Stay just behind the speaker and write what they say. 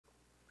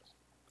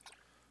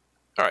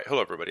All right,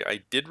 hello everybody.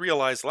 I did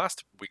realize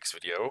last week's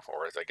video,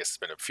 or I guess it's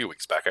been a few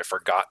weeks back, I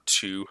forgot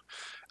to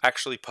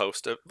actually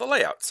post the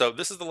layout. So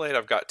this is the layout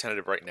I've got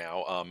tentative right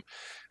now, and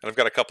I've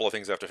got a couple of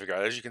things I have to figure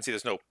out. As you can see,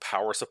 there's no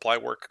power supply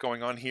work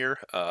going on here,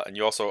 and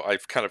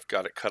I've kind of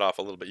got it cut off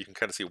a little bit. You can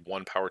kind of see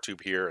one power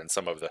tube here and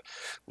some of the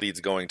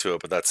leads going to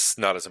it, but that's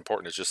not as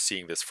important as just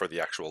seeing this for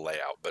the actual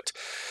layout. But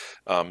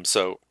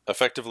so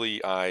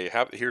effectively,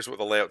 here's what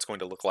the layout's going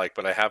to look like,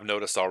 but I have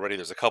noticed already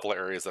there's a couple of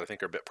areas that I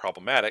think are a bit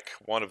problematic.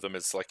 One of them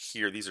is like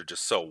here, these are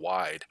just so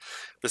wide.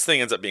 This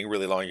thing ends up being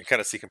really long. You can kind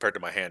of see compared to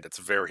my hand, it's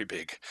very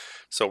big.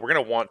 So we're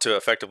going to want to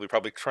effectively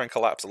probably try and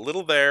collapse a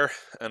little there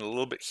and a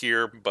little bit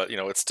here, but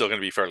it's still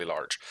going to be fairly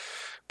large.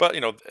 But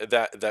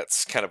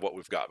that's kind of what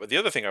we've got. But the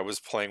other thing I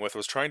was playing with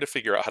was trying to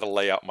figure out how to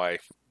lay out my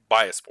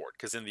bias board,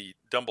 because in the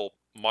Dumble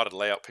modded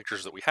layout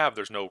pictures that we have,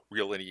 there's no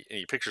real any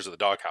pictures of the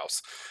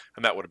doghouse,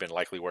 and that would have been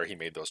likely where he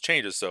made those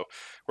changes. So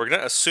we're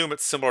going to assume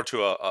it's similar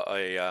to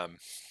a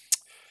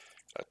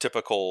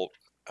typical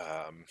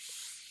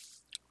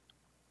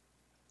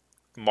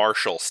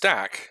Marshall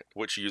stack,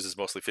 which uses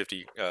mostly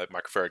 50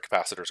 microfarad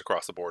capacitors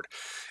across the board.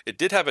 It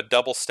did have a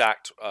double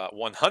stacked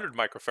 100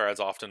 microfarads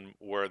often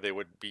where they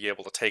would be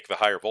able to take the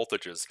higher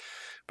voltages,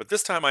 but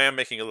this time I am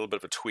making a little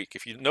bit of a tweak.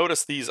 If you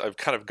notice these, I've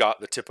kind of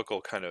got the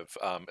typical kind of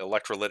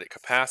electrolytic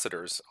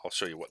capacitors. I'll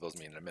show you what those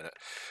mean in a minute,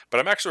 but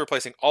I'm actually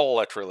replacing all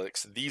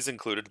electrolytics, these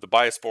included the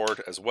bias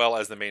board as well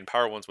as the main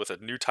power ones, with a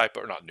new type,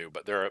 or not new,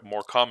 but they're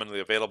more commonly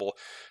available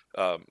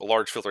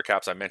large filter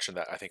caps. I mentioned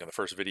that I think in the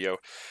first video,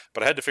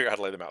 but I had to figure out how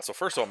to lay them out. So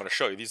first of all, I'm going to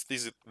show you these.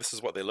 This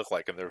is what they look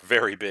like, and they're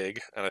very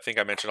big. And I think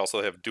I mentioned also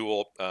they have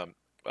dual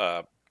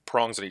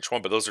prongs in each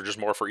one, but those are just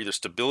more for either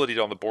stability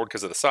on the board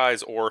because of the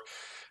size, or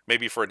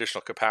maybe for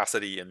additional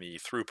capacity in the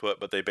throughput.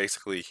 But they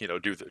basically,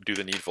 do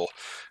the needful,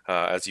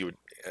 as you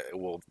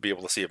will be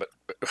able to see. But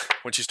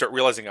once you start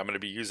realizing I'm going to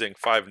be using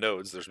 5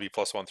 nodes, there's B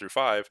plus 1 through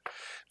 5.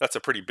 That's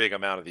a pretty big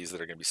amount of these that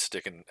are going to be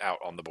sticking out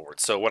on the board.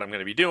 So what I'm going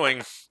to be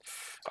doing,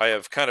 I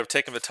have kind of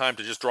taken the time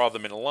to just draw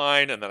them in a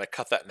line, and then I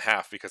cut that in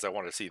half because I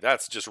wanted to see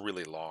that's just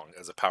really long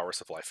as a power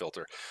supply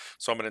filter.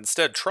 So I'm going to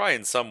instead try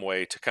in some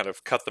way to kind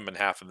of cut them in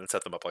half and then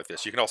set them up like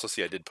this. You can also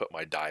see I did put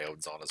my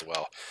diodes on as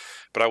well.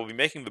 But I will be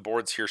making the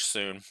boards here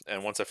soon,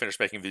 and once I finish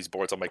making these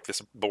boards, I'll make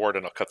this board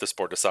and I'll cut this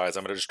board to size.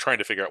 I'm going to just trying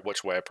to figure out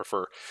which way I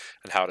prefer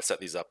and how to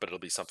set these up, but it'll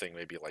be something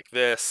maybe like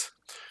this,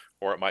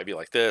 or it might be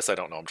like this. I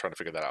don't know. I'm trying to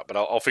figure that out, but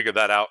I'll figure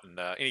that out, and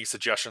any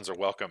suggestions are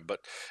welcome. But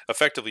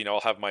effectively,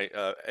 I'll have my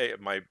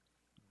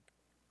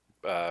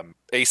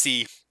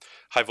AC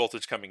high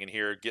voltage coming in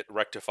here, get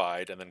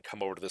rectified, and then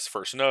come over to this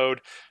first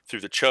node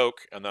through the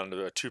choke, and then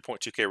a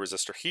 2.2K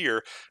resistor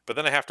here. But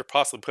then I have to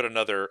possibly put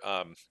another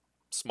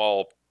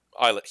small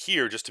eyelet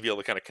here just to be able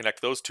to kind of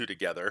connect those two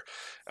together,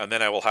 and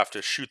then I will have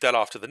to shoot that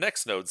off to the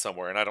next node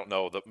somewhere, and I don't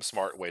know the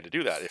smart way to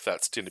do that, if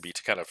that's going to be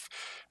to kind of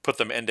put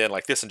them end to end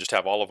like this and just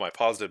have all of my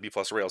positive B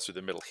plus rails through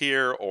the middle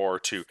here, or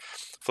to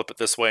flip it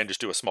this way and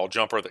just do a small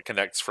jumper that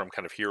connects from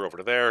kind of here over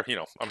to there.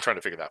 I'm trying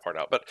to figure that part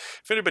out, but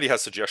if anybody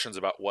has suggestions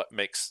about what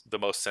makes the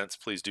most sense,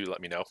 please do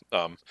let me know.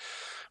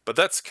 But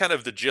that's kind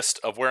of the gist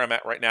of where I'm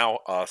at right now.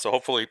 So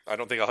hopefully, I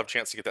don't think I'll have a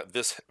chance to get that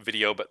this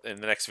video, but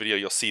in the next video,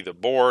 you'll see the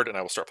board, and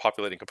I will start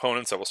populating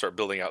components. I will start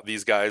building out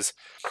these guys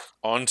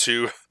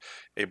onto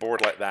a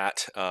board like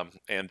that,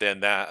 and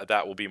then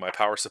that will be my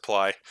power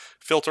supply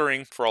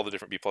filtering for all the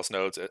different B plus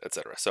nodes,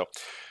 etc. So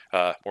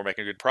we're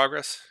making good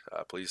progress.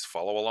 Please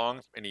follow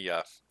along.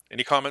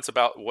 Any comments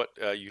about what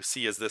you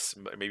see as this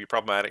maybe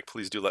problematic,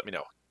 please do let me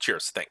know.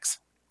 Cheers. Thanks.